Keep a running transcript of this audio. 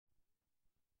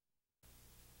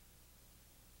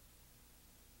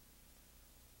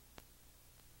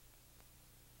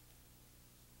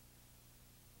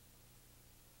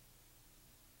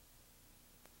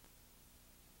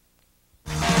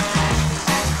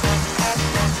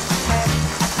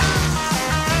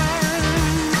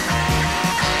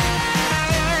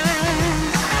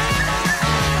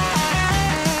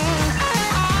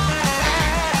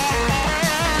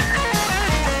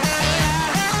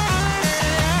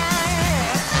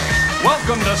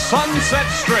to Sunset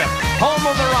Strip, home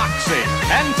of the Roxy.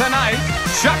 And tonight,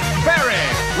 Chuck Berry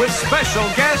with special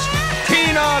guest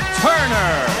Tina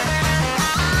Turner.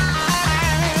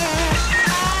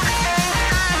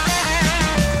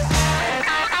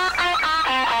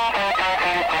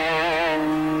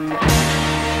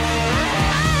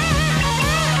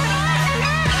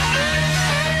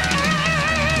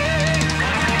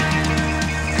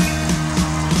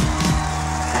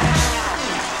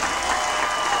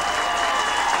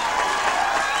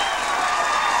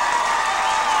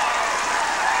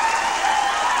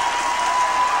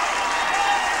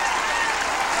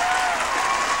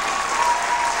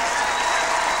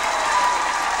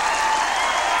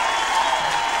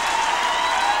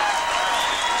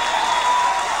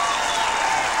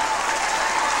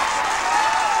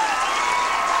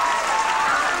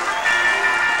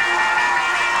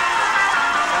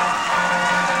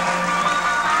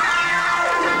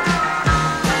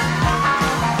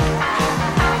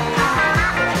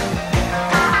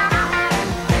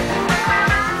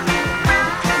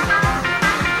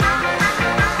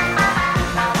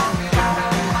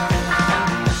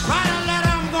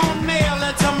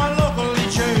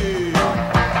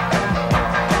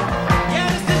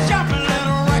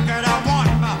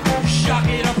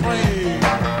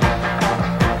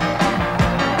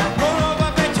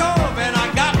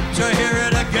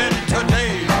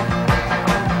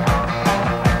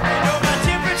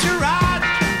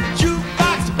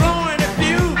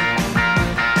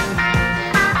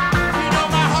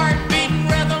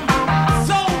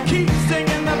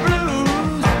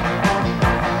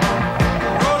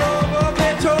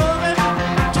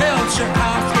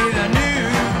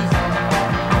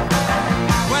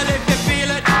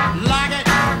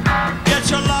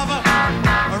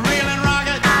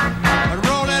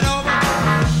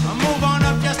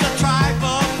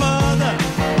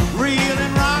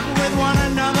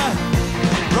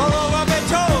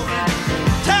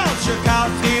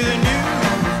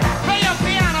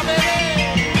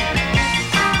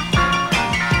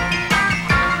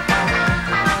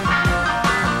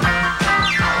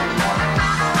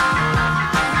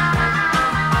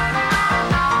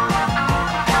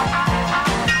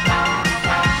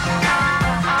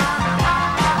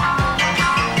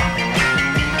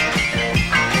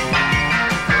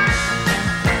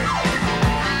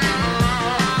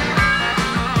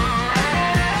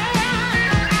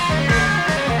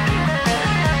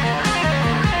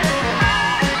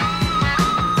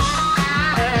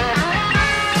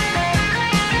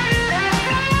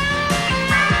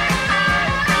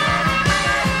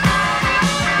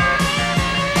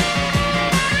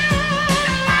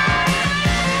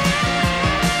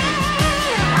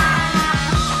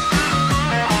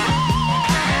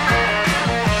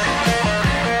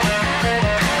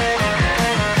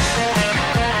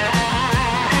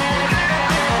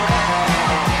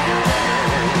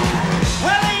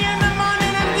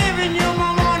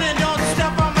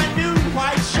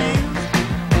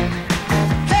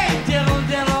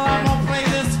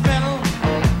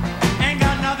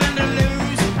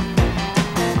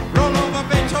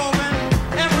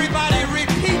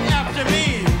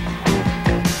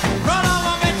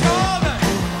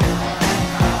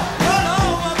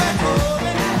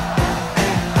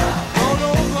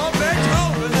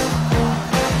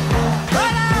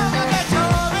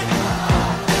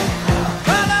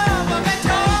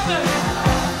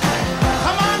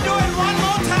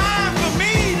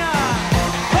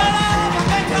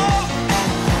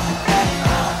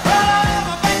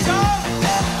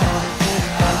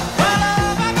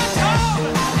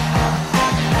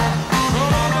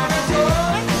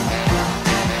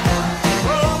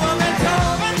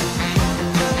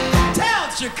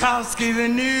 Tchaikovsky the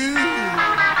New.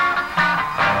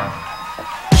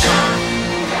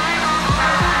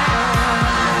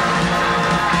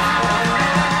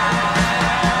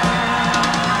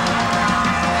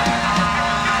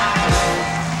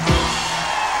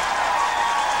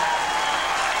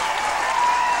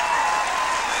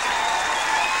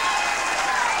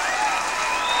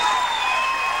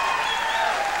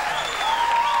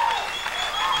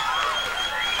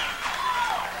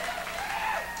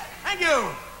 Thank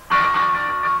you.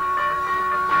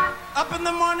 Up in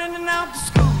the morning and out to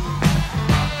school.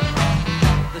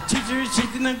 The teacher is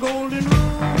teaching the golden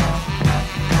rule.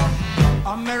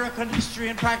 American history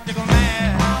and practical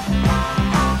math.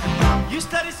 You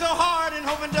study so hard and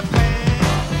hoping to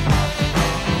pass.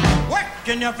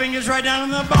 Working your fingers right down in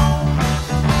the bone.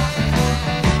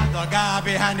 The guy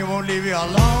behind you won't leave you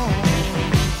alone.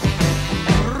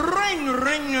 Ring,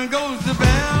 ring goes the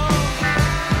bell.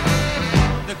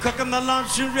 They're cooking the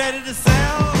lunch you're ready to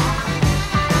sell.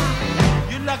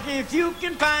 You're lucky if you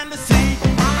can find a seat.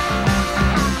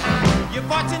 You're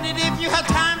fortunate if you have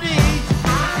time to eat.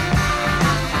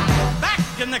 Back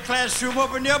in the classroom,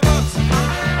 open your books.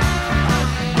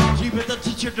 Gee, but the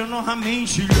teacher don't know how mean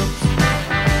she looks.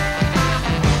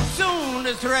 Soon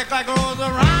as the rec light goes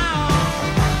around,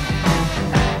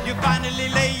 you finally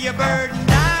lay your burden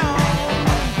down.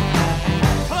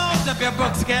 Close up your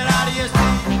books, get out of your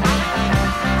seat.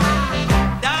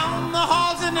 Down the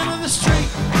halls and into the street.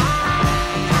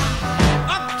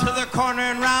 Up to the corner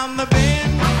and round the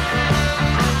bend.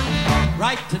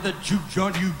 Right to the juke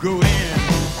joint you go in.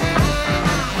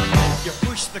 You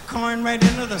push the coin right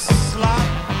into the slot.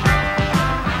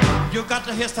 You got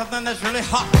to hear something that's really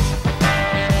hot.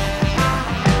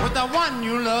 With the one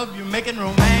you love, you're making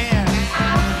romance.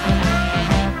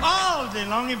 All day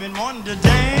long you've been wanting to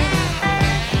dance.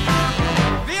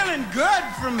 Feeling good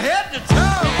from head to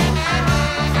toe.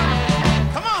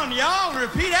 Come on, y'all,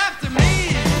 repeat after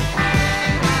me.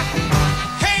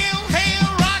 Hail, hail,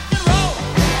 rock and roll.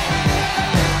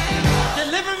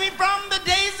 Deliver me from the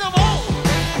days of old.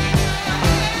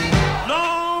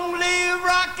 Long live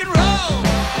rock and roll.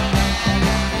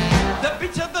 The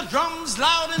beats of the drums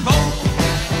loud and bold.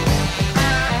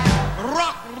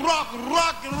 Rock, rock,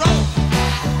 rock and roll.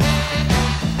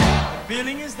 The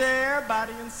feeling is there,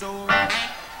 body and soul.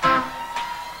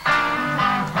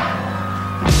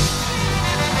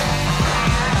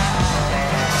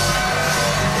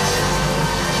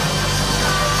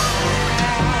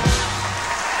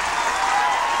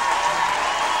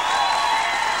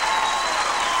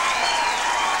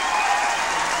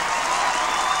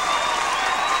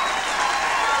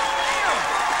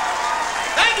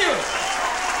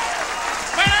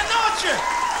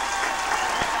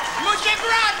 Muchas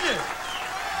gracias.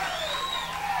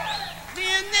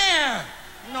 Bien there.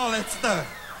 And all that stuff.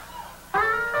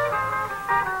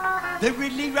 They're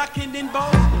really rocking in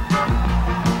Boston,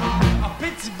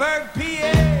 Pittsburgh,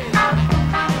 PA,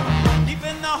 deep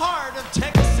in the heart of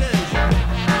Texas,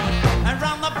 and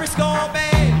round the Frisco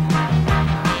Bay,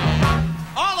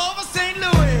 all over St.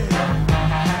 Louis,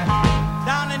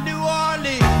 down in New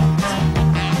Orleans.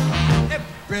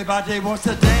 Everybody wants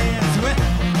to dance with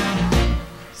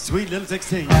Sweet Little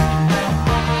 16.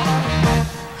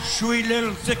 Sweet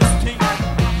Little 16.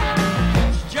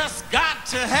 Just got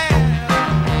to have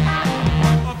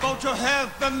a vote to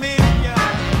have familiar,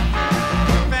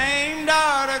 famed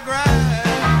autograph.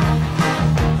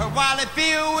 Her wallet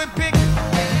filled with pictures.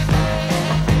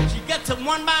 She gets them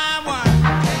one by one.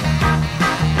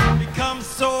 Becomes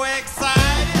so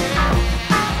excited.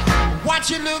 Watch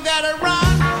you look at her run.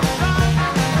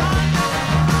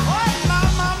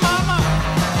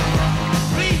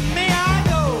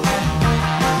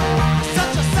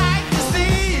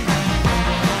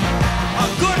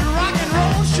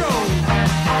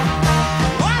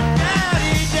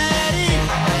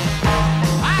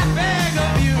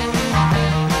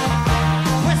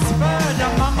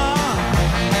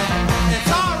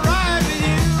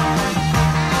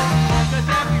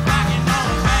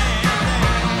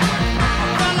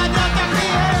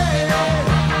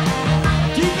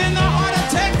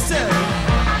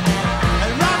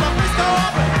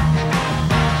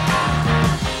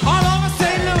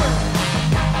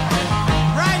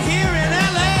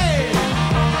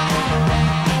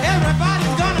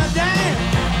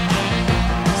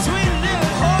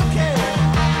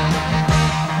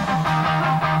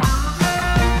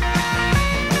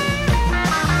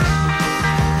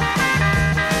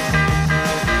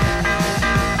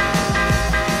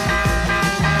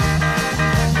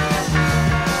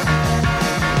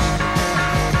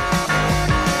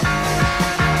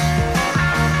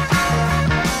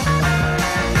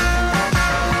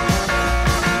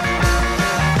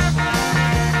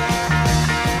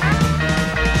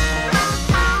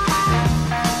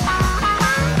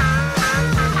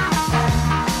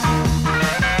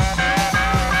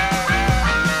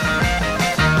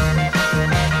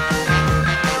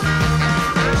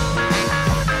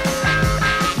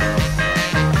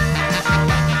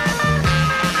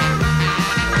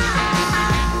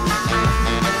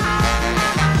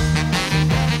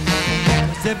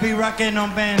 Be rocking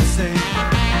on Bandstand,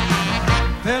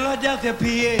 Philadelphia,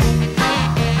 PA,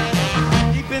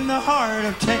 deep in the heart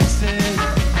of Texas,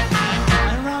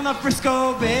 and around the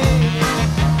Frisco Bay,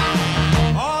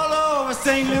 all over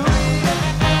St. Louis,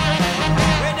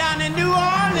 way down in New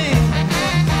Orleans.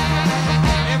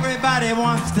 Everybody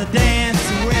wants to dance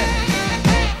with.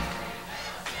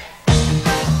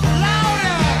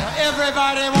 Louder!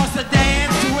 Everybody wants to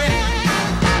dance with.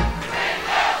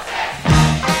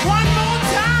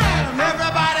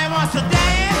 Everybody wants to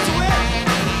dance with.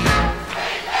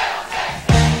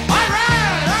 All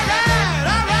right, all right.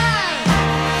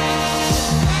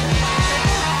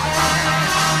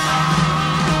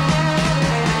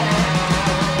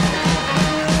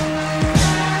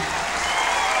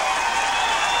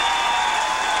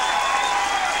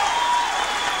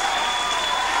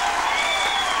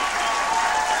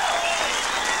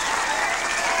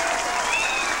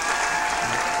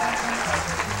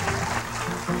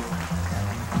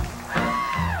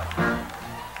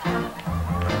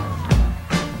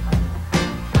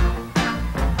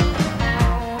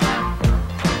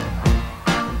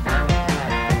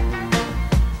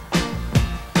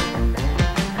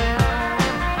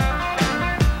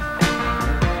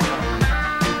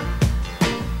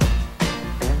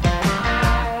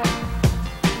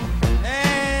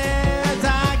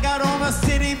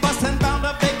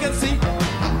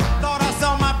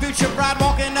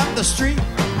 the street.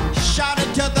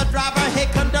 Shouted to the driver, hey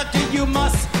conductor, you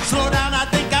must slow down. I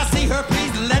think I see her.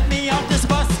 Please let me off this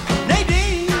bus.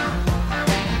 Nadine,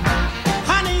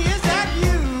 honey, is that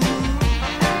you?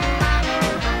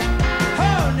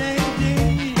 Oh,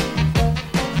 Nadine,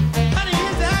 honey,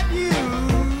 is that you?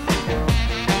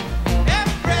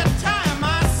 Every time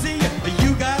I see you,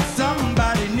 you got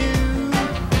somebody new.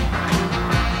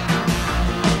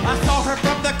 I saw her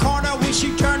from the corner when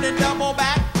she turned and double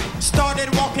back.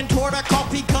 Started walking toward a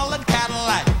coffee-colored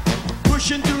Cadillac.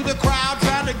 Pushing through the crowd,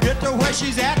 trying to get to where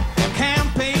she's at.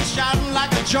 Campaign shouting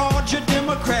like a Georgia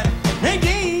Democrat.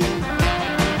 Nadine,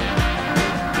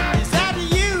 is that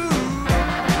you?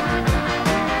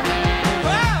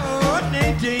 Oh,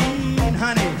 Nadine,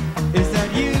 honey, is that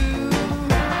you?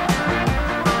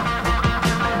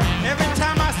 Every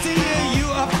time I see you, you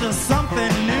up to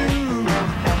something new.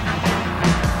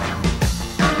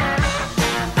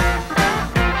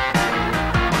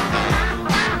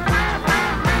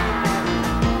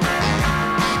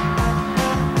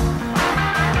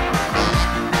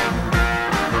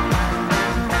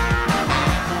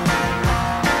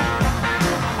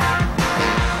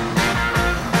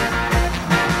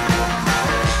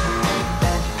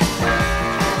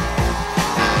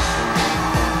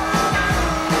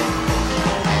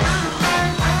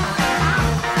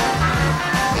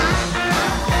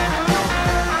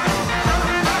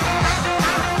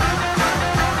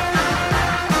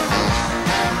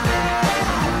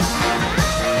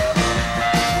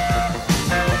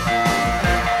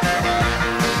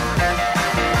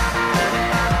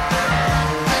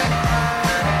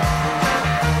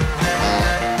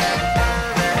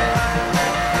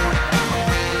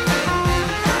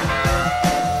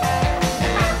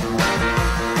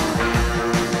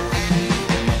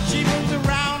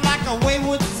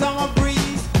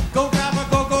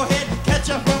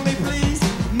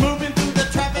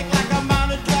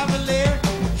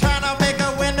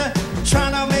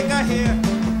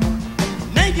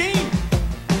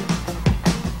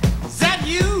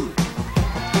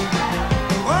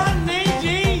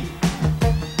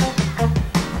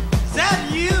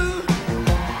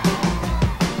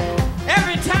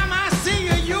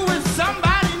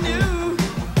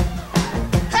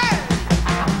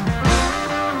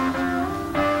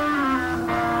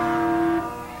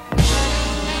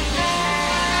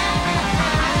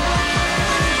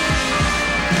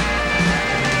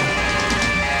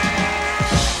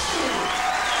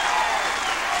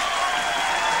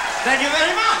 Thank you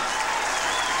very much.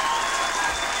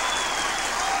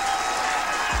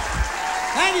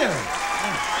 Thank you.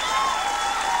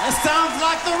 That sounds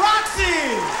like the Roxy.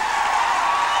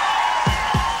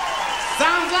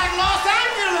 Sounds like Los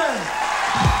Angeles.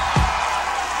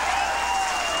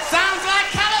 Sounds like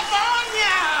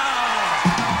California.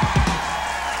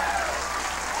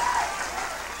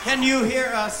 Can you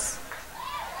hear us?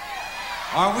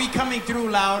 Are we coming through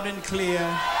loud and clear?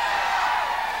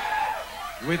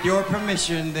 With your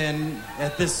permission, then,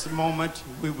 at this moment,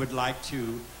 we would like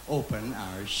to open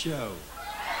our show.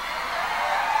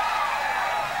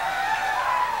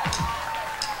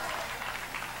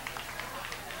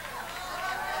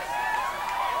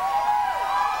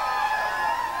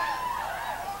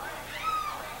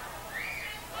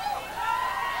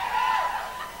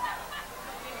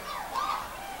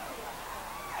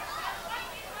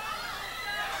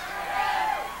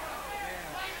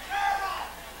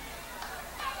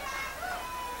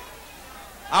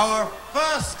 Our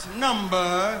first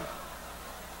number,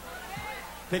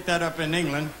 pick that up in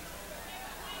England.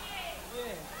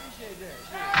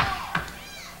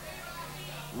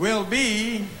 Will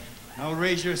be, I'll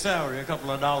raise your salary a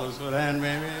couple of dollars for that,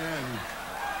 maybe.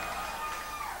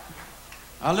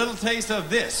 A little taste of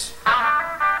this.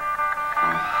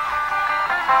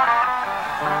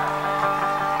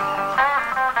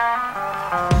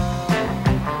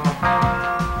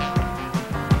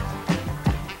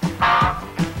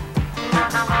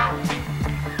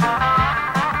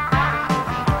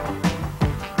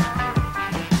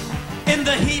 In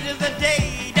the heat of the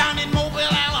day, down in Mobile,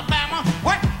 Alabama,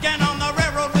 working on the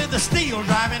railroad with a steel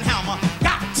driving hammer.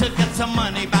 Got to get some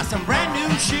money, buy some brand new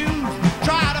shoes.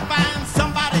 Try to find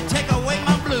somebody take away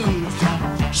my blues.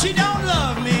 She don't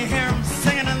love me, hear 'em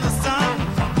singing in the sun.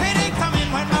 Payday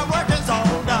coming when my work is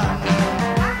all done.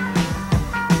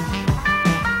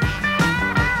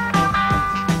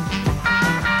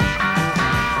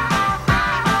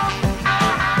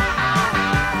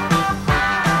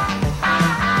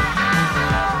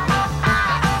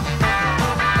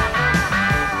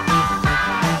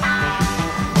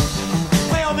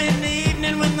 Well, in the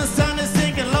evening when the sun is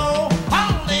sinking low,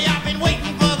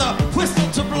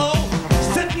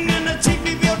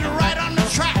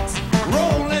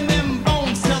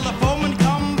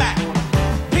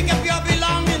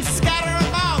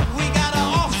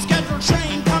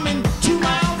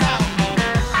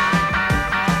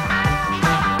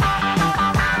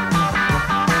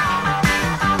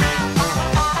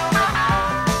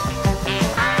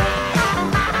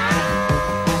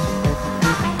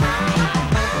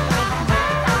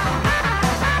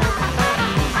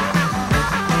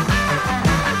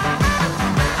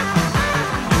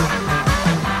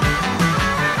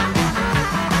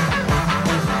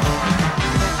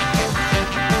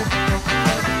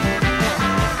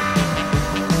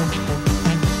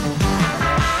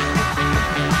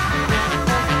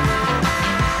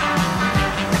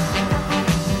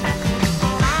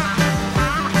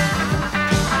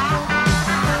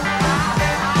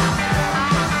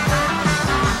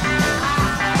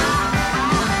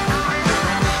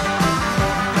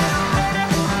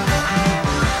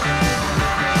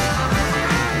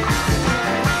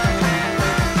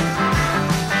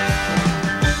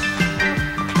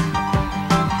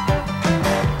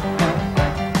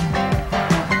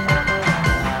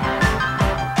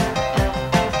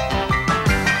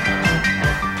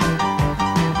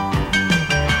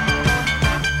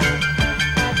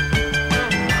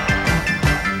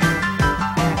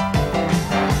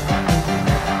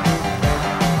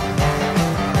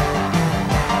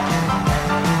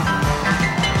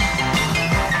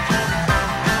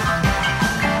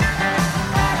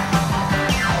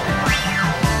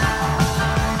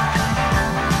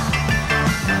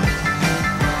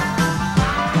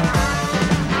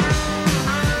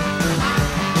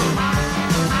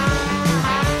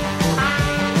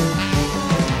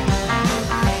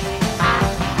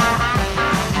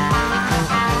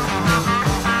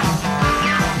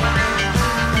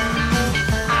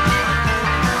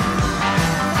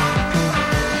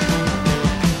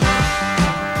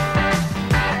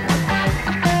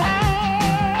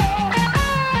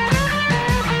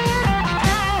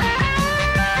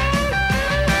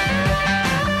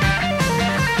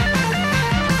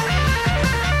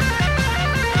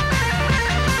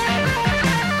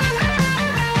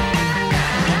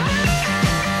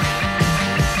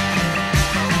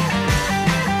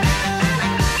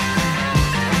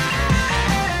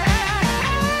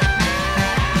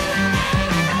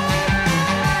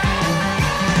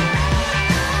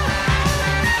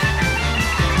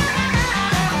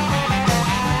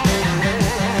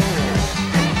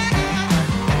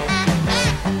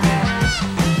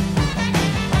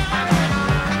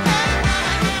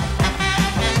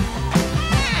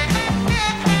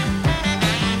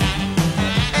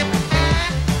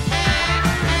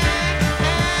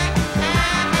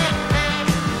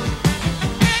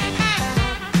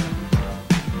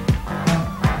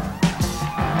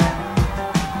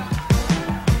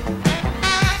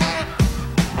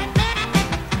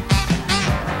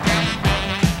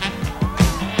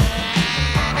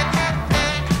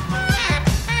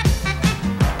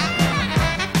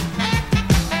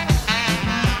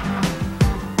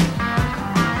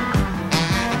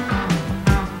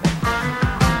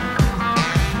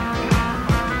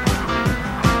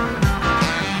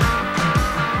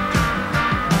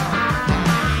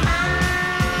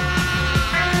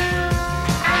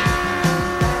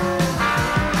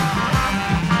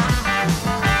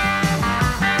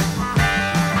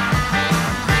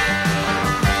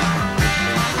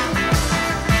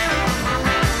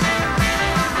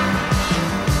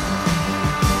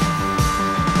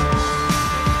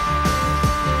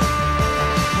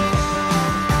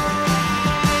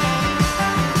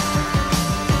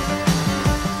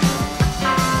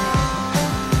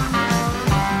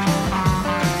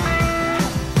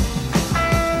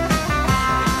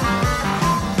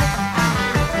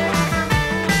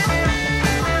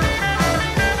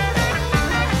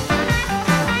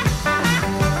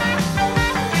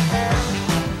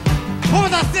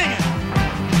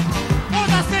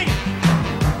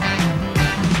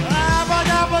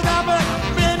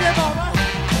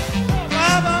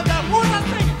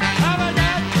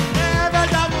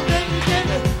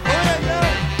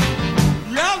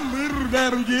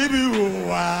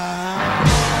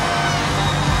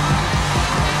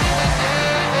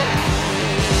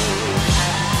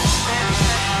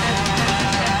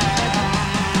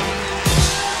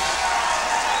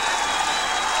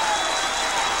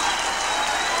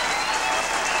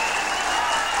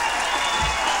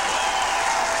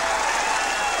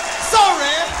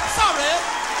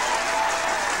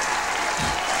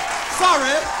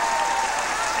 sorry.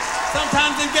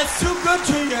 Sometimes it gets too good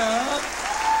to you.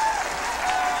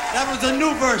 That was a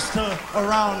new verse to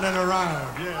Around and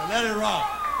Around. Yeah, let it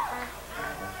rock.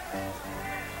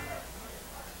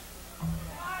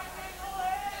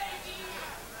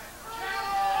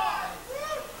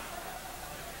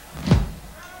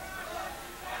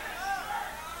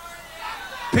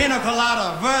 Pina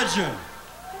colada, virgin.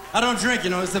 I don't drink, you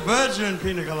know, it's a virgin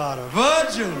pina colada.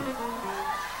 Virgin.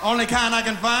 Only kind I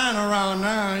can find around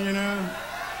now, you know.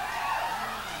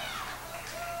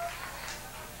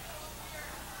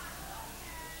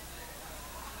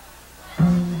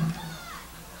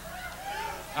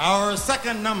 Our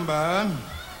second number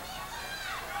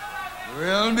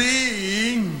will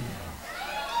be...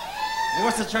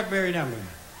 What's the Chuck Berry number?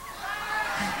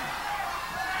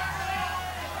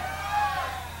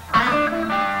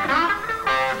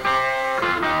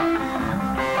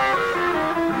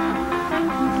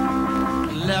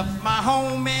 Left my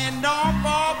home in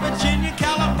Norfolk, Virginia,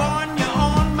 California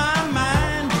on my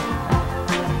mind.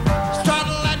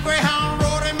 Straddled that Greyhound,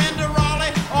 rode him into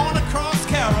Raleigh, on across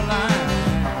Carolina.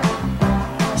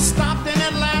 Stopped in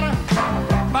Atlanta,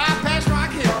 bypassed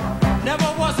Rock Hill, never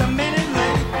was a minute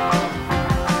late.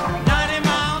 90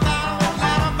 miles out of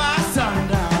Atlanta by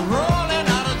sundown, rolling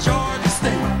out of Georgia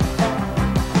State.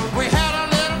 We had a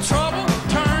little trouble,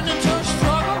 turned into a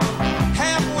struggle,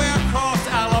 halfway across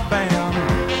Alabama.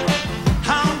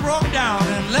 Hound broke down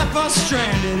and left us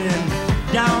stranded in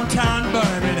downtown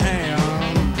Birmingham.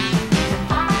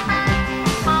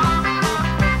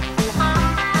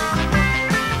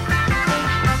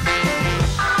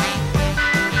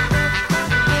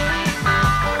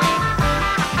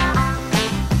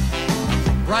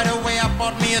 Right away I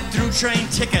bought me a through train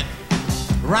ticket,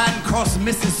 riding across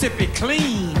Mississippi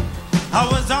clean. I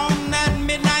was on that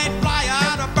midnight flyer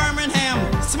out of Birmingham,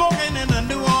 smoking in the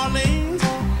New Orleans.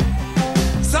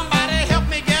 Somebody help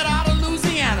me get out of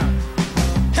Louisiana,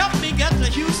 help me get to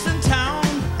Houston town,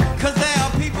 'cause there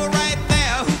are people right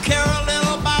there who care a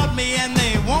little about me and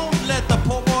they won't let the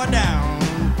poor boy down.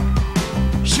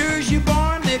 Sure as you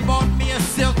born, they bought me a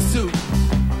silk suit,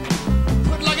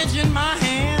 put luggage in my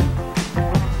hand,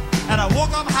 and I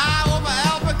woke up high over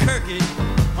Albuquerque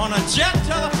on a jet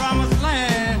to the promised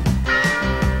land.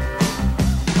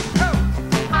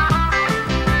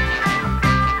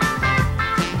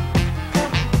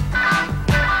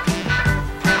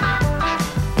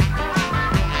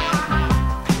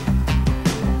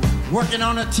 Working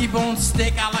on a T-bone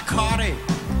steak a la carte,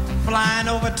 flying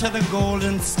over to the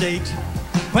Golden State.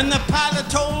 When the pilot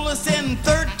told us in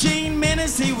 13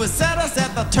 minutes he would set us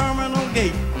at the terminal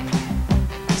gate.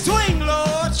 Swing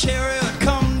low, chariot,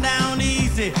 come down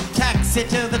easy, taxi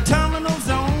to the terminal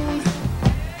zone.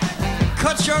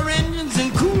 Cut your engines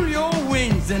and cool your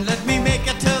wings and let me make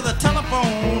it to the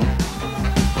telephone.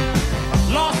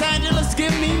 Los Angeles,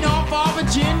 give me Norfolk,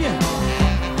 Virginia,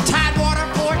 Tidewater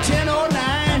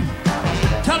 41009.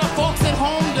 Tell the folks at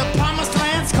home the promised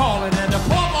land's calling and the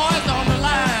poor boy's on the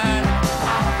line.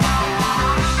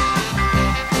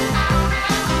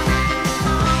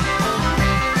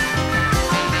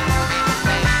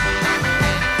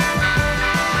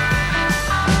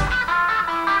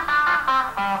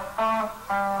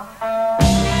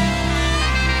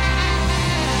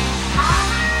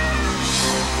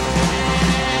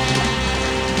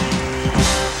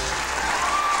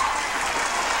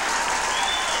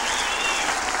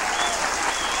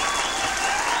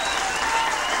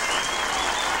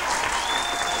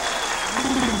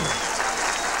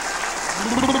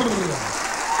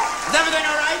 Is everything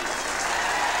all right?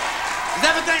 Is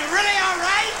everything really all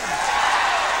right?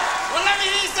 Well, let me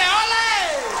hear you say, ole!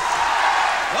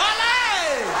 Ole!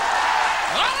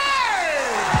 Ole!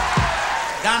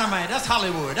 Dynamite, that's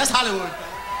Hollywood. That's Hollywood.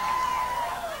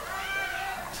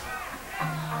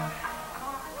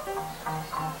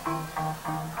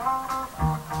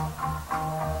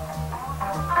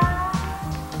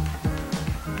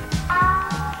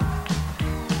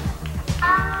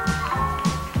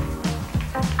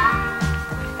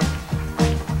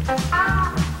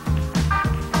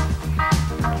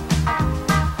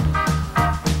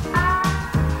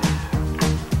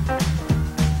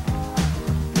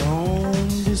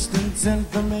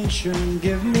 Information,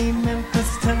 give me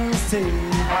Memphis, Tennessee.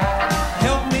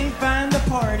 Help me find the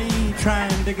party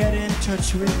trying to get in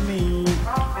touch with me.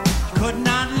 Could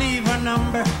not leave a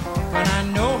number, but I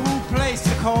know who placed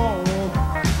the call.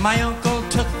 My uncle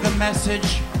took the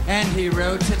message and he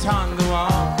wrote it on the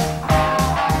wall.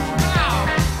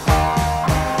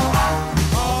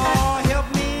 Oh, help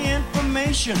me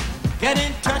information, get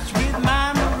in touch with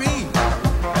my Marie,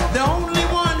 the only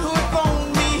one who had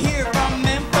phoned me here from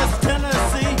Memphis,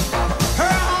 Tennessee.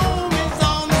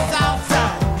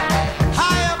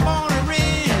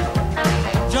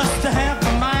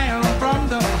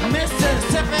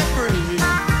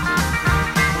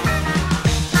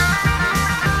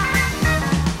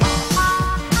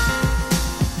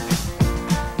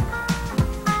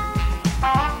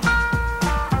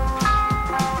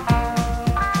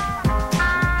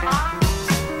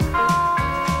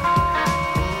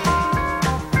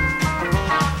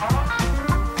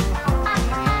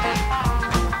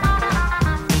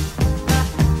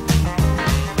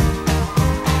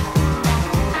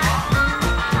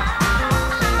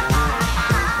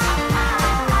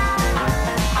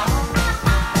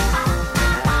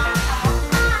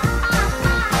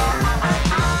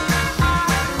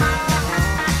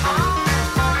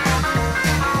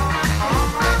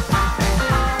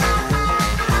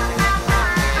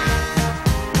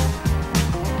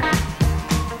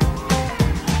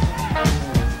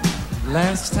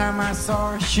 I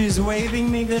saw her, she's waving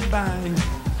me goodbye.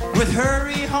 With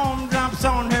hurry home drops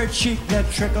on her cheek that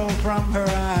trickled from her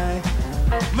eye.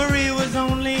 Marie was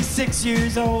only 6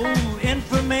 years old.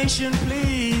 Information,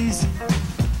 please.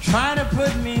 Try to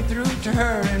put me through to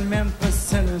her in Memphis,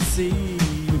 Tennessee.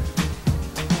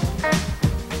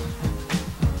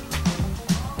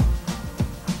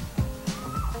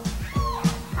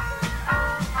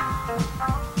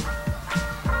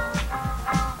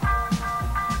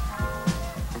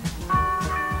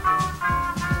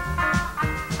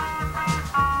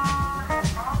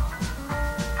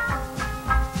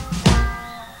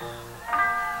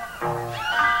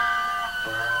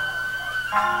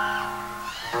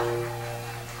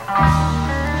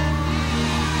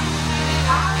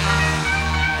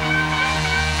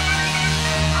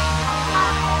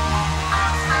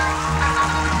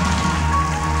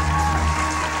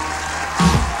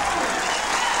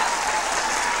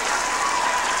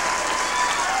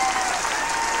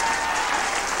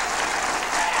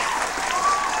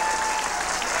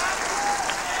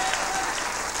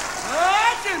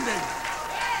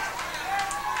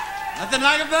 Nothing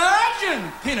like a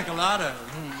virgin. Pina colada.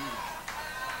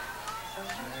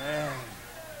 Yeah.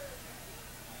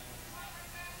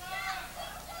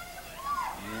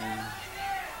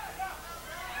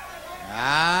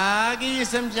 I'll give you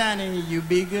some Johnny. You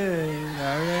be good.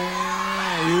 All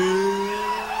right. Yeah.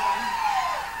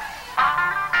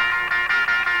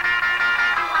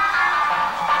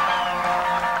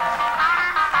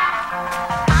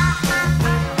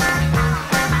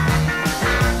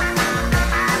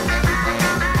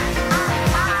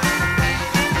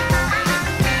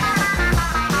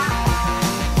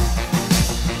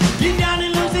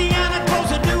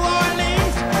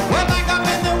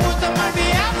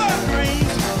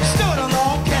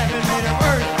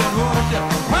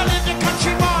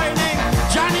 Country boy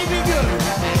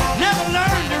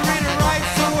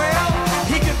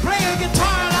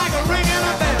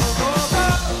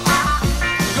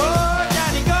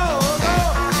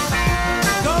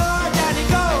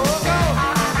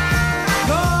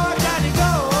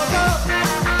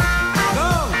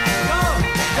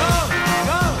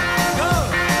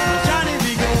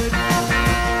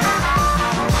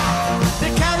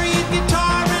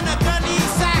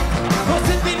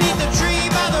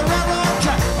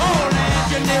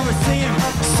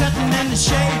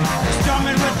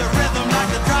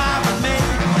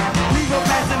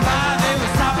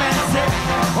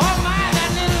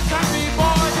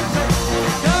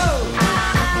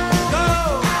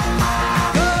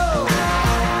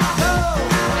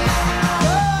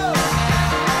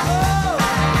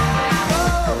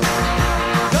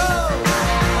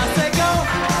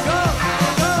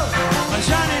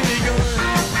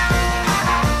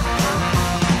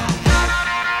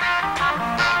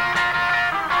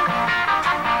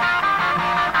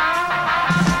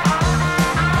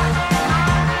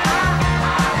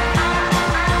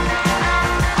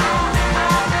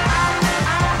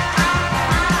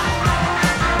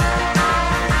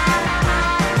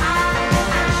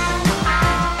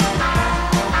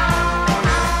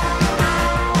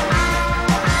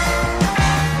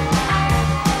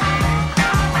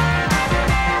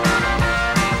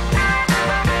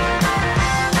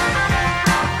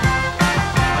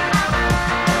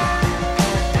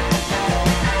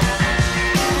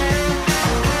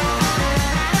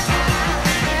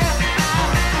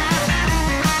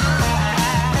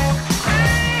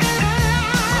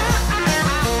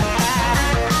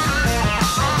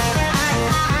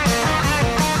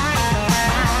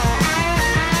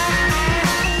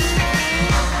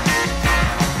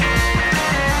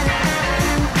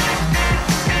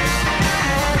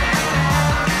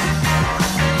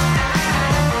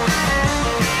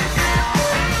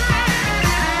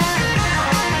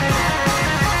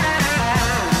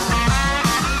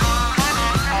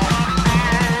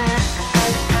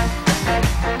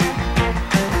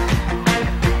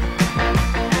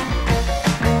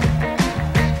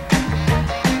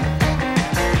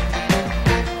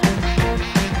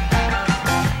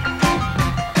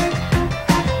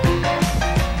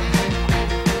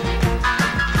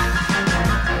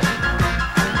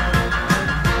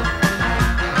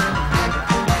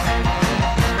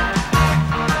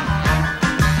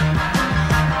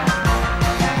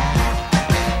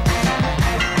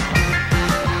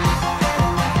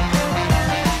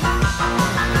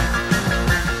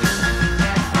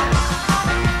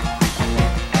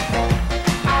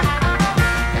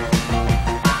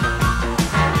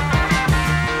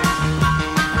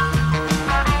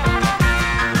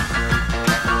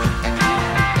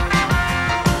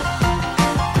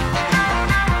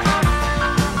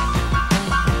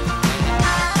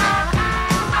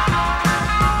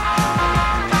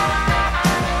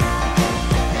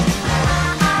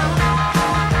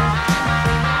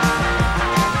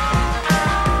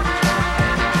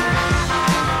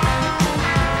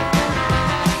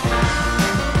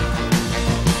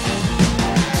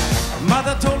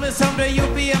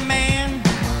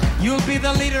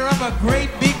the leader of a great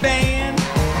big band.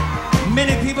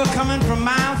 Many people coming from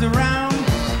miles around.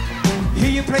 Hear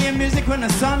you playing music when the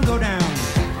sun go down.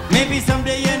 Maybe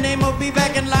someday your name will be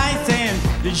back in lights saying,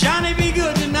 Johnny, be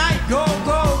good tonight. Go,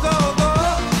 go, go, go.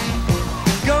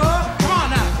 Go. Come on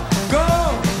now. Go.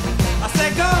 I say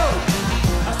go.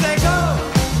 I say go.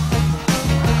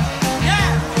 Yeah.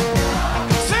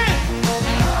 Sing.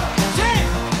 Sing.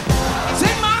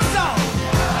 Sing my song.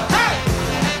 Hey.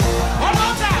 One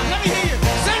more time. Let me hear you.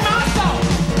 Sing my song.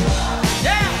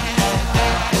 Yeah.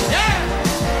 Yeah.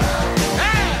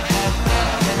 Yeah.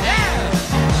 Yeah.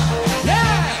 Yeah.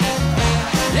 Yeah.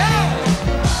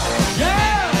 Yeah.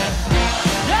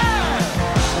 Yeah.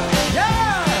 Yeah.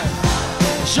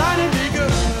 Johnny, be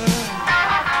good.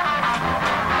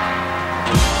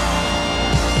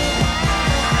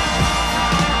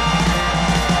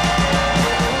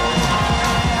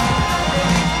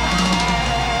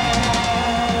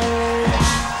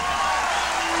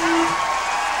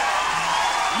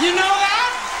 You know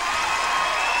that?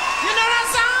 You know that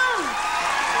song?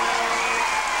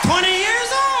 20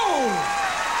 years old.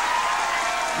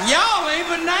 Y'all ain't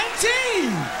but 19.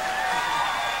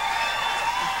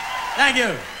 Thank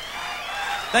you.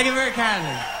 Thank you very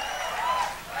kindly.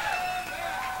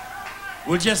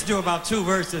 We'll just do about 2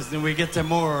 verses and we get to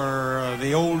more of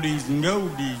the oldies and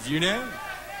goldies, you know?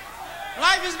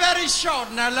 Life is very short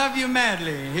and I love you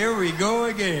madly. Here we go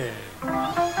again.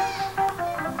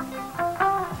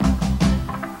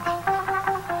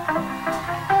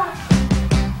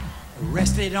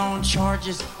 Arrested on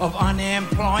charges of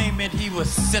unemployment, he was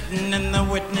sitting in the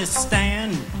witness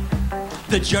stand.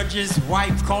 The judge's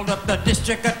wife called up the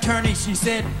district attorney. She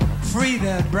said, free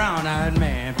that brown-eyed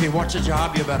man. If you want your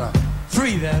job, you better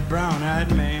free that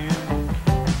brown-eyed man.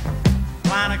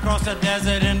 Flying across the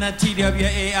desert in the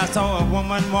TWA, I saw a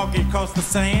woman walking across the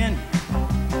sand.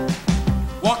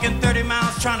 Walking 30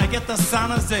 miles trying to get to San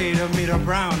Jose to meet a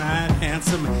brown-eyed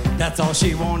handsome man. That's all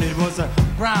she wanted was a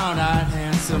brown-eyed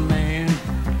handsome man.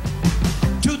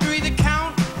 2, 3 the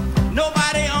count,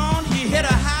 nobody on. He hit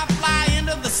a high fly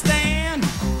into the stand.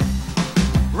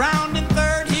 Round in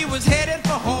third, he was headed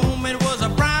for home. It was a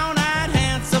brown-eyed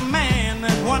handsome man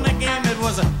that won the game. It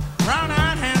was a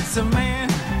brown-eyed handsome man.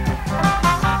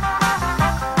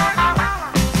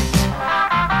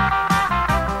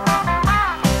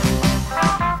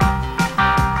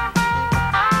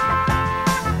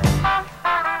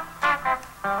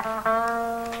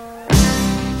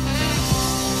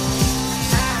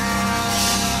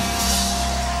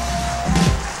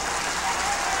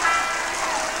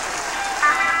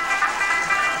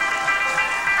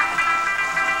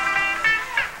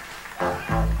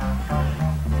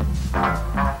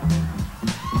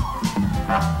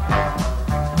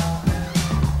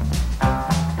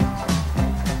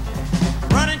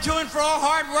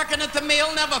 Working at the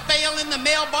mill, never fail in the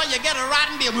mail, boy, you get a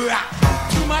rotten bill.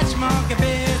 Too much monkey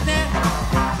business,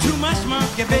 too much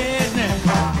monkey business,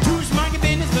 too much monkey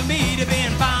business for me to be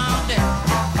involved in.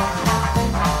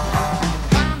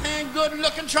 Fine and good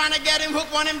looking, trying to get him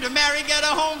hooked, want him to marry, get a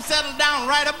home, settle down,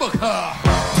 write a book.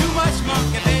 Too much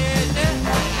monkey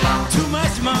business, too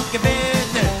much monkey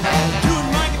business, too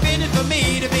much monkey business for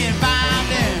me to be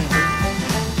involved in.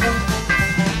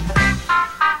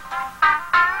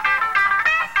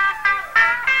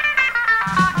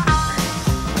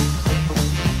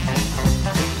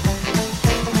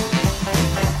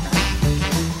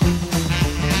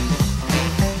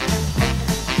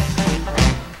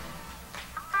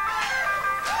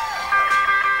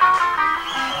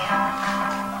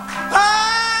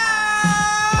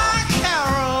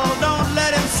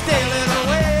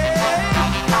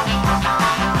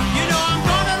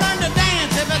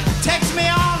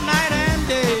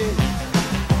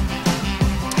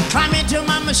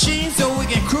 Machine so we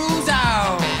can cruise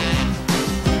out.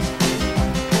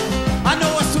 I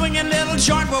know a swinging little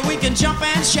joint where we can jump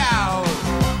and shout.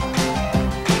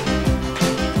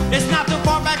 It's not too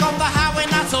far back on the highway,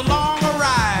 not so long a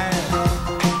ride.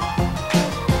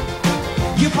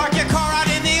 You park your car out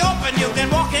in the open, you can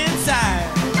walk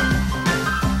inside.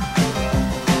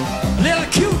 A little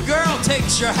cute girl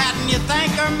takes your hat and you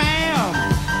thank her, ma'am.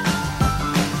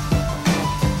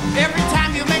 Every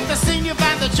time you make the scene, you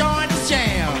find the joint is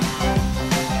jammed.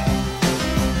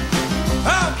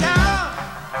 Oh, Carol,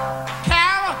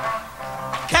 Carol,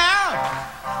 Carol,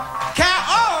 Carol,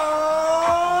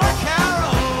 oh,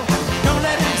 Carol, don't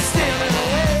let him steal it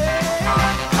away.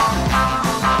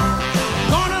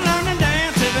 Gonna learn to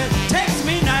dance if it takes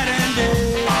me night and day.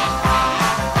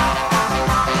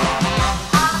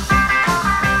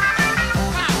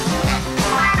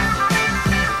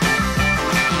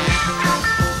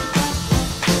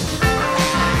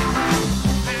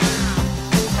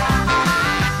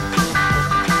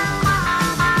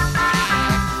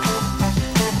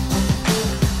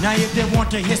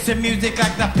 to hear some music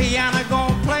like the piano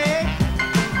gon' play.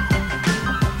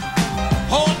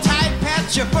 Hold tight,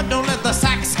 pat your foot, don't let the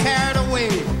sax carry it away.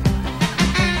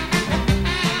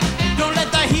 Don't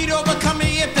let the heat overcome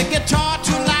you if the guitar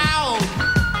too loud.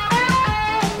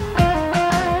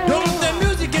 Don't let the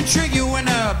music intrigue you when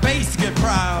the bass get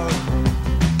proud.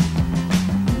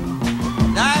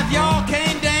 Now if y'all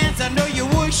can't dance, I know you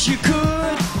wish you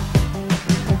could.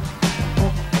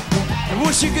 I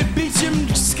wish you could beat your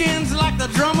skins like the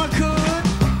drummer could.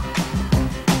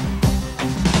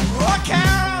 Oh,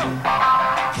 Carol,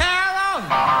 Carol,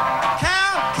 Carol,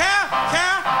 Carol, Carol,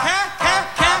 Carol, Carol,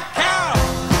 Carol, Carol.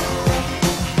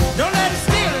 Don't let it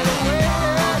steal it away.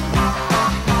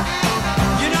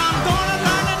 You know I'm gonna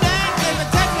learn to dance if it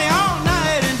takes me all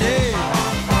night and day.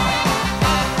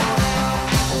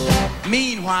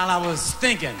 Meanwhile, I was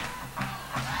thinking,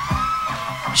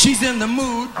 she's in the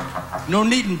mood, no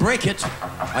need and break it.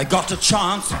 I got a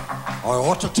chance, I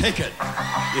ought to take it.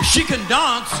 If she can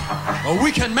dance,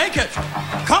 we can make it.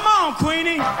 Come on,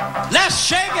 Queenie, let's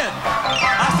shake it.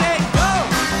 I say go,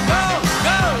 go,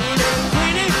 go, little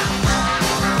Queenie.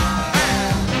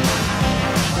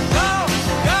 Go,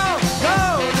 go, go,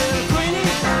 little Queenie.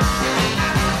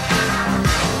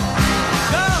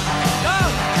 Go, go,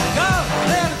 go,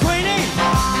 little Queenie.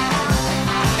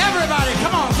 Everybody,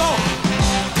 come on, go.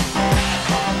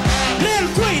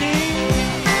 Little Queenie.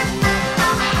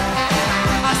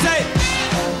 I say,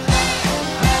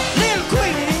 little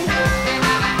Queenie.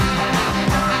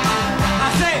 I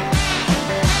say,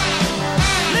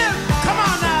 little, come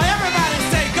on now, everybody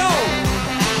say go.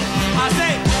 I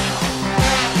say,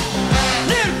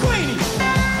 little Queenie.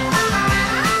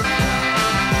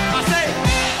 I say,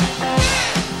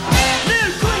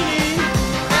 little Queenie.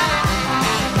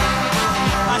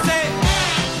 I say,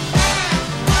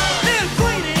 little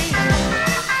Queenie.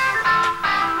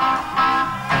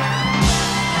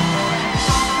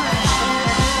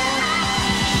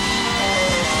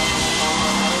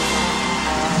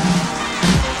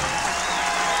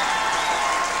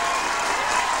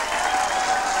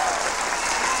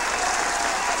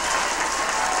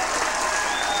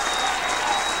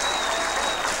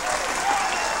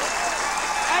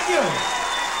 Thank you.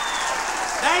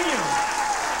 Thank you.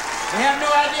 We have no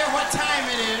idea what time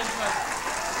it is, but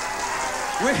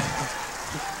we.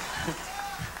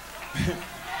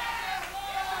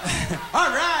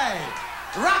 All right.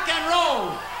 Rock and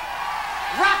roll.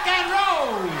 Rock and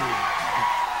roll.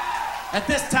 At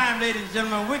this time, ladies and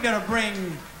gentlemen, we're going to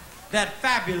bring that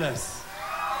fabulous.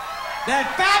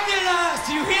 That fabulous.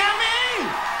 You hear me?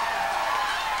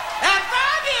 That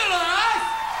fabulous.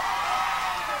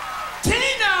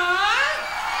 Tina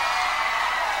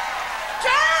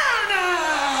Turner!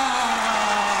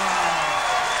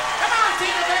 Come on,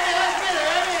 Tina, baby, let's get it,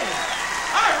 baby.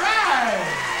 All right.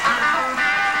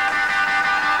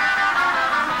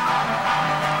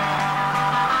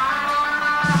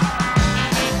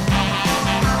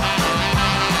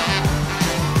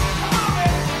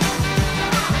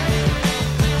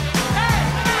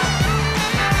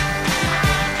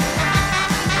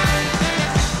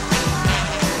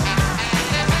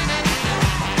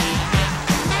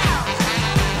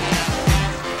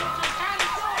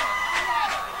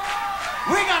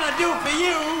 We're gonna do for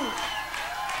you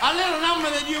a little number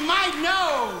that you might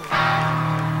know.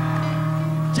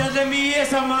 Just let me hear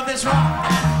some of this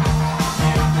rock.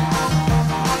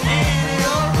 Any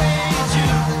old way you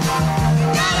choose.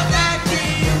 Got a factory,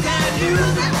 you can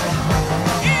use it.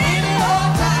 Any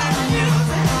old time you use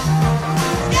it.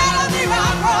 Gotta be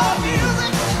rock roll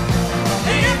music.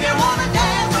 If you wanna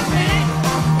dance with me.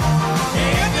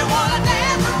 If you wanna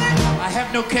dance with me. I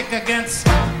have no kick against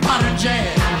modern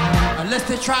jazz. Unless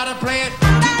they try to play it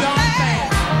too darn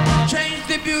fast. Change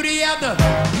the beauty of the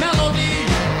melody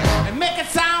and make it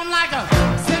sound like a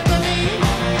symphony.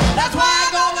 That's why I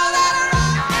go by that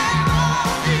rock and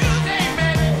roll music,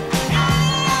 baby. It's got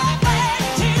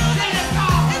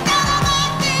a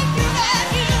rock thing to that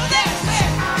music.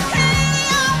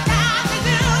 Any old time to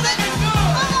do it. It's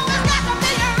good. It's got to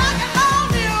be a rock and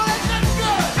roll music. It's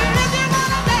good. If you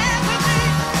wanna dance with me.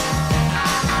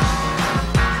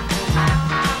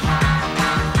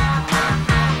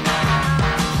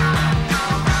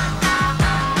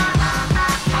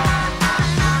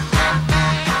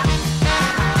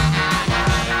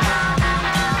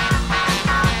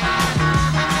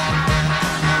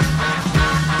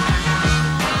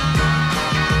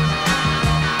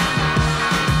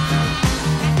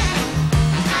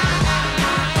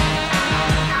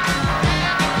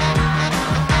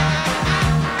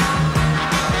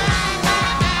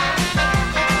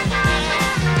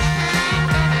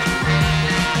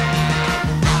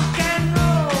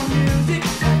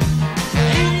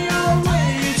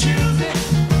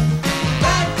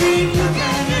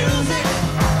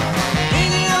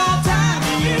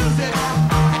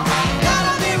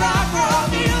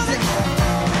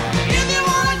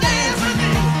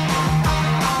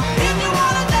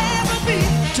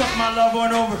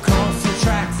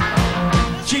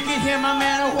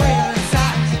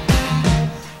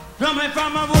 drumming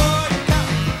from a woodcut.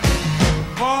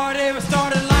 Boy, they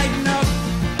started lighting up,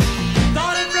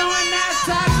 started blowing that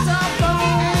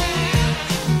saxophone.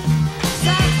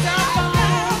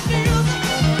 Saxophone music,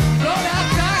 blow that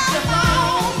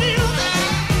saxophone music.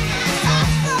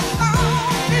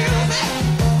 Saxophone music.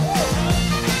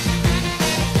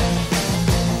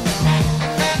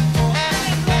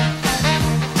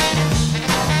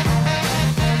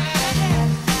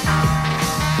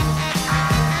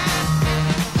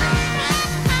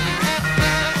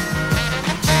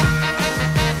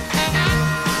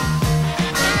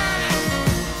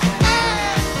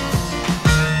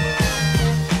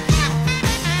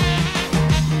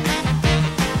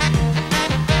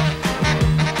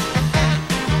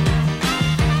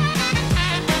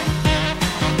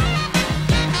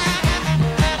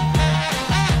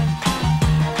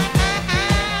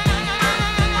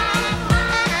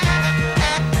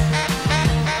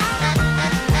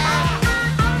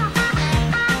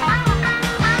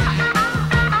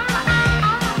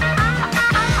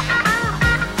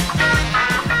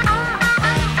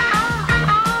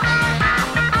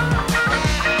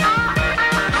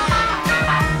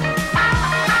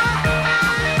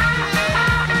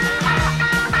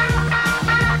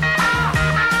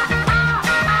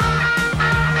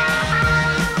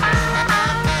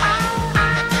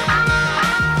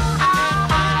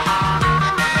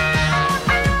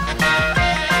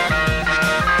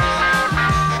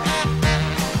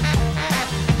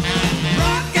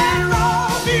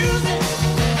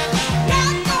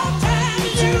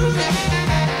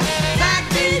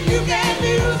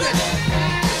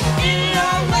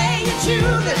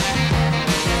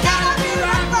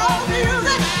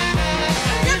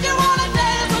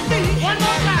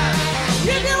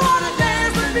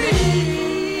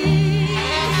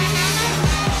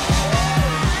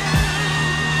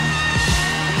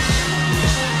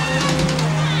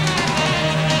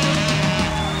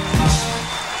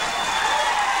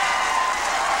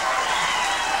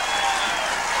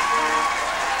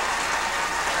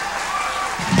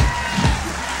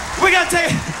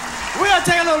 We're gonna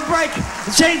take a little break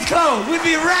and change clothes. We'll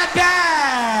be right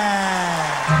back.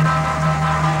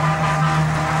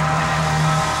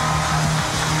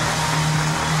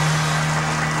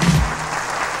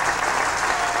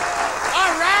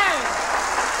 All right.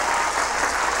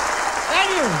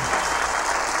 Thank you.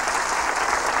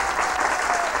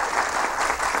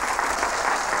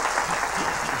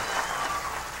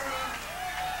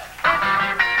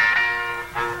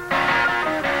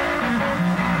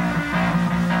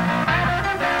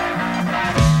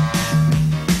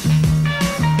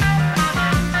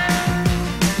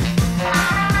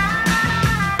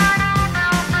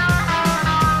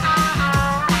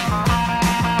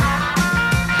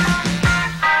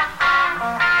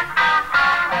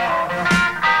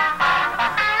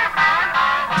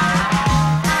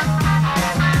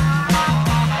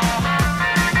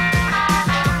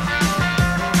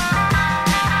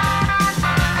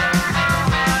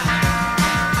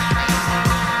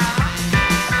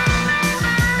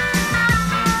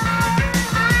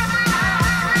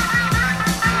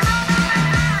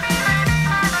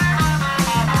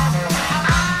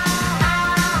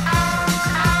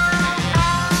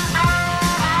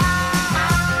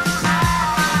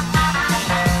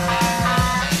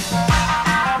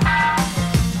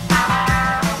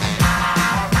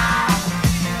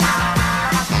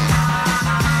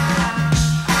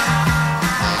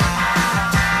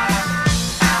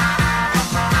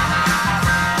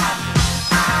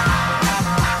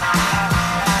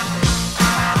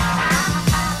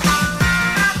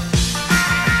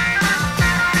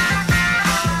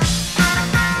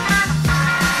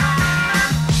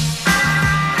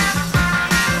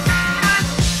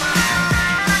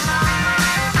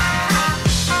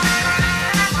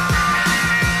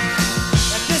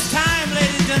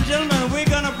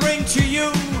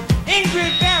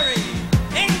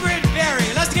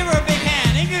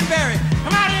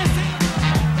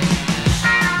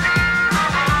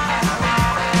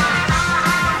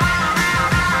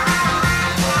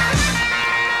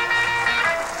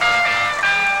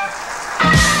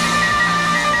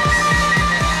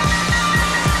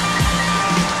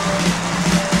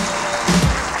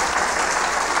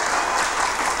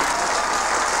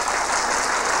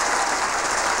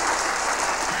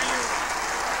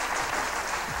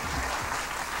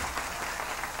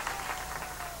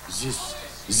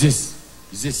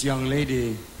 This young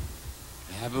lady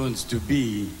happens to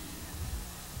be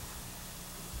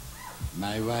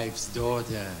my wife's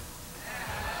daughter.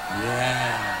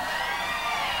 Yeah.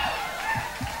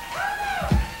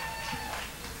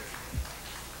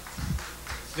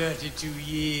 "32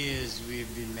 years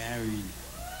we've been married.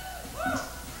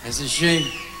 That's a shame.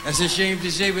 That's a shame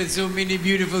to say with so many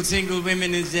beautiful single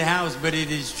women in the house, but it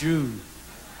is true.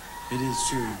 It is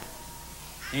true.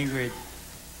 Ingrid.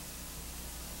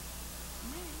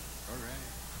 All right.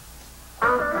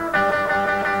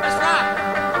 Let's rock.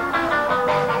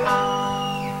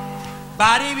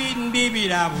 Body beating, baby,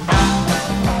 da.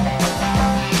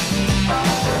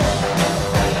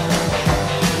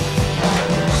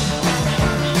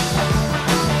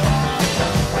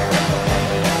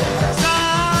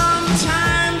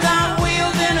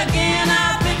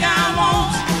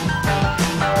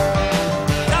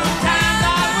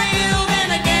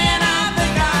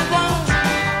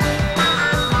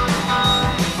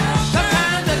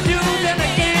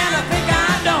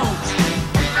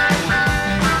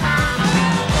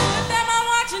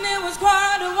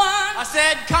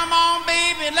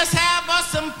 Let's have us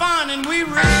some fun, and we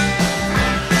reelin'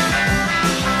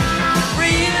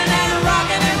 and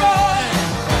rockin' and rollin',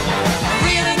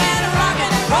 reelin' and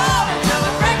rockin' and rollin' till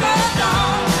the break of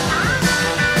dawn.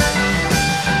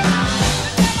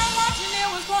 The time I'm watching it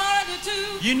was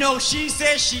 1:45. You know she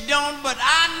says she don't, but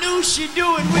I knew she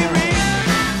do, and we reelin'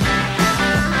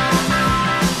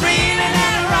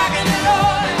 and rockin' and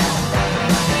rollin',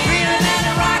 reelin'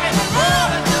 and rockin' and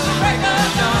rollin' till the break of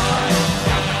dawn.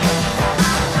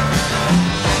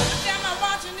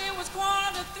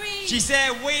 She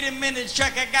said, wait a minute,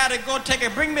 Chuck, I gotta go take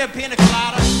it. Bring me a pina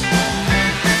colada.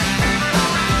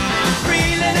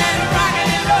 Reelin' and rockin'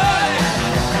 and rollin',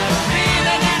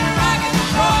 reelin' and rockin'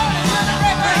 and rollin' till the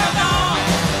break of dawn.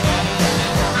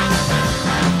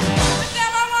 The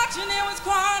time I'm watching it was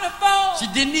 1:45. She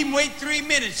didn't even wait 3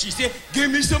 minutes. She said, give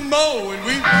me some more, and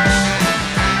we reelin'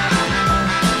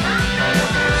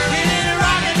 and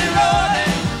rockin' and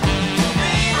rollin',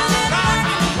 reelin' and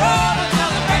rockin' and rollin'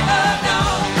 till the break of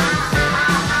dawn.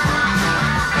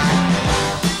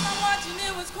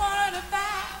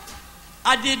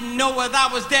 I didn't know whether I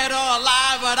was dead or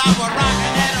alive, but I was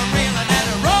rocking and a reeling and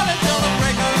a rolling till the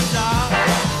break of dawn.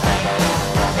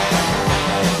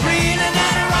 Reeling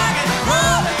and a rocking and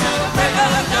rolling till the break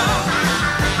of dawn.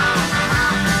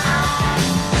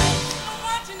 I'm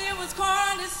watching it was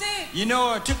 1:46. You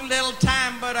know, it took a little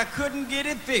time, but I couldn't get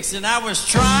it fixed, and I was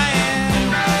trying.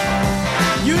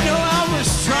 You know, I was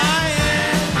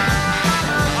trying.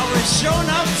 I was sure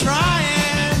enough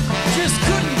trying. Just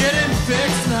couldn't get it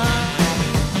fixed now.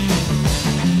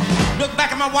 Look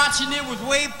back at my watch and it was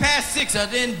way past 6. I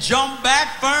then jumped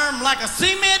back firm like a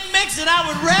cement mix, and I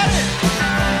was ready.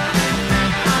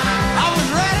 I was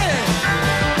ready.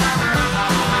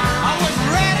 I was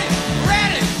ready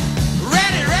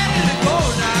to go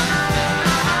now.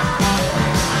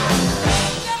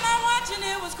 Got my watch and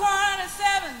it was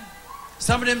 1:47.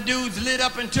 Some of them dudes lit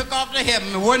up and took off to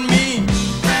heaven. It wasn't me.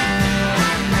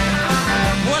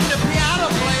 Wasn't the piano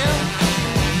player.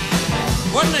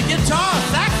 Wasn't the guitar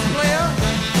sax player.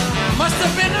 Must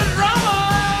have been the drummer.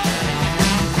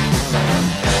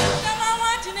 Got my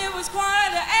watch and it was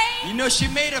 1:45. You know, she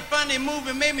made a funny move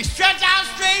and made me stretch out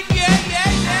straight. Yeah.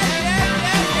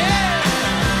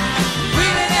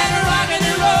 Reelin' and rockin'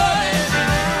 and rollin',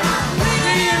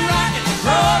 reelin' and rockin' and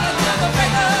rollin' till the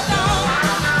break of dawn.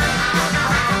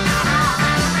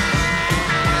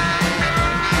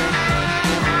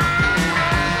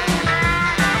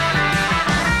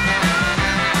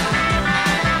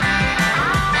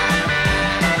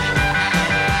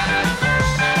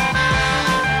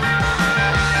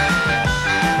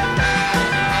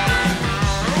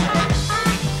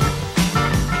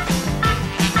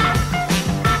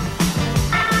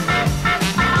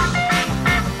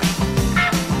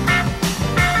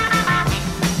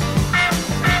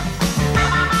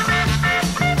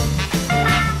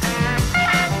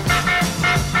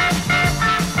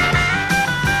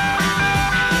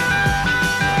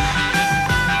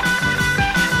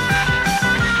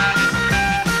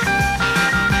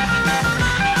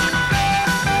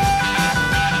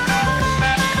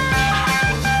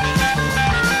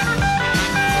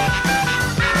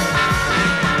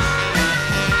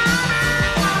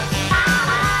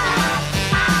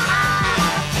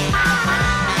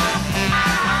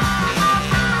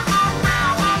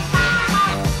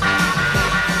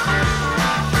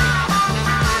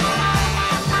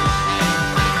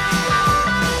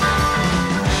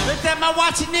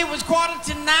 Watching it was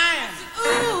 8:45.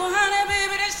 Ooh, honey,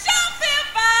 baby, the show feel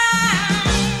fine.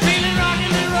 Reelin',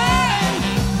 rockin' and rollin',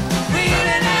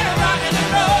 reelin' and rockin' and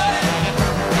rollin',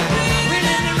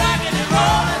 reelin' and rockin' and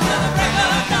rollin' till the break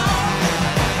of dawn.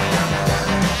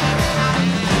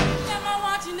 Time I'm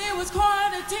watching it was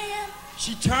 9:45.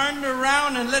 She turned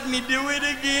around and let me do it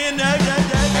again.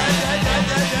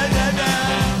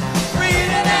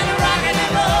 Reelin' and rockin'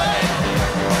 and rollin'.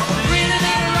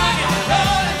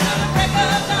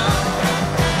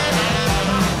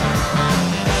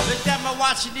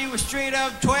 straight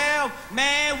up 12.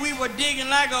 Man, we were digging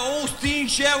like an old steam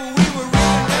shovel. We were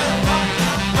running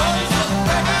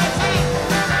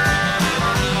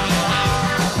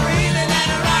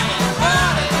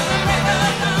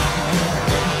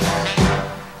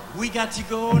we got to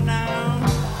go now.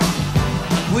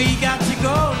 We got to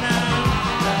go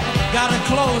now. Gotta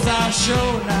close our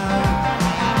show now.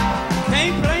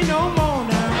 Can't play no more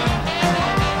now.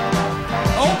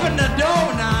 Open the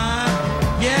door now.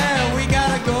 Yeah, we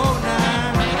gotta go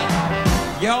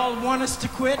now. Y'all want us to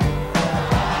quit?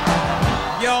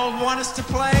 Y'all want us to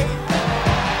play?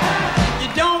 You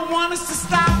don't want us to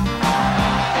stop?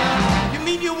 You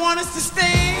mean you want us to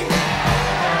stay?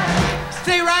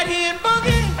 Stay right here and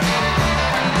boogie?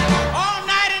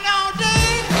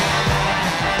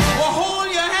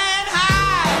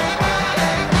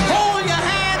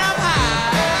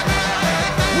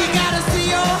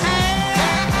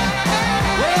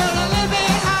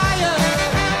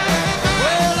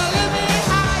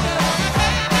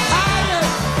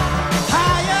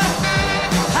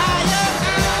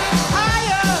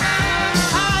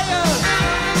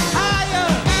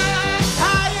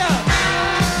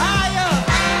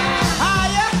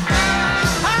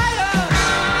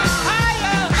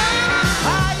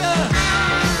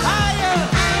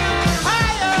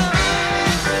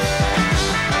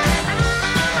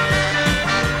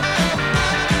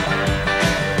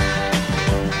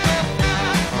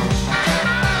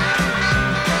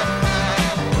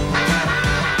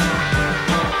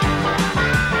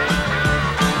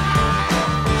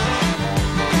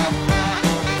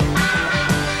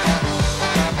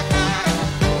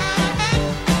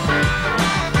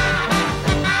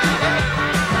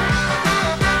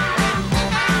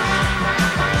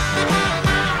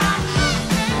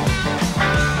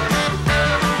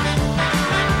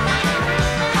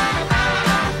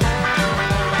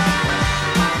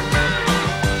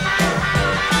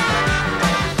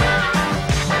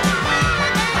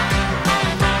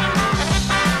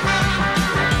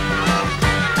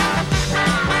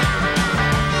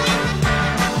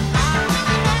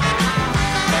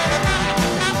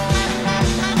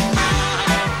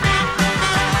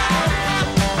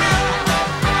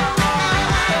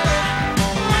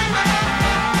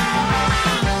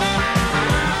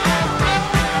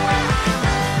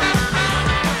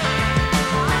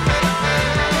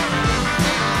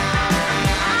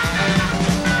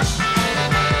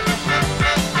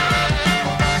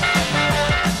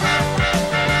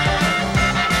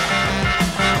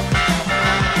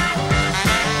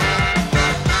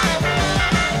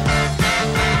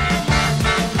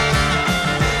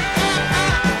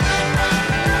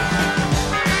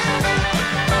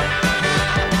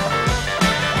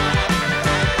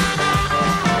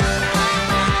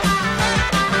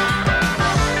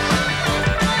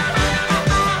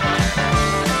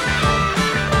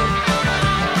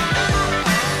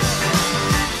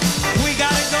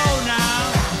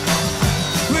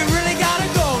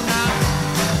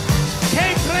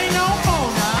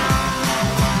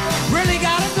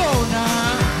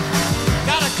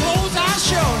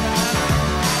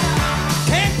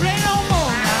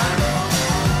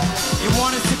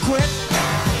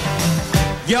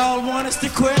 Y'all want us to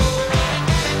quit?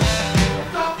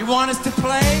 You want us to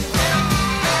play?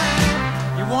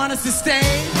 You want us to stay?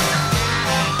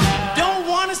 Don't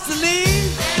want us to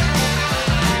leave?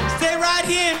 Stay right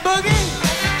here and boogie?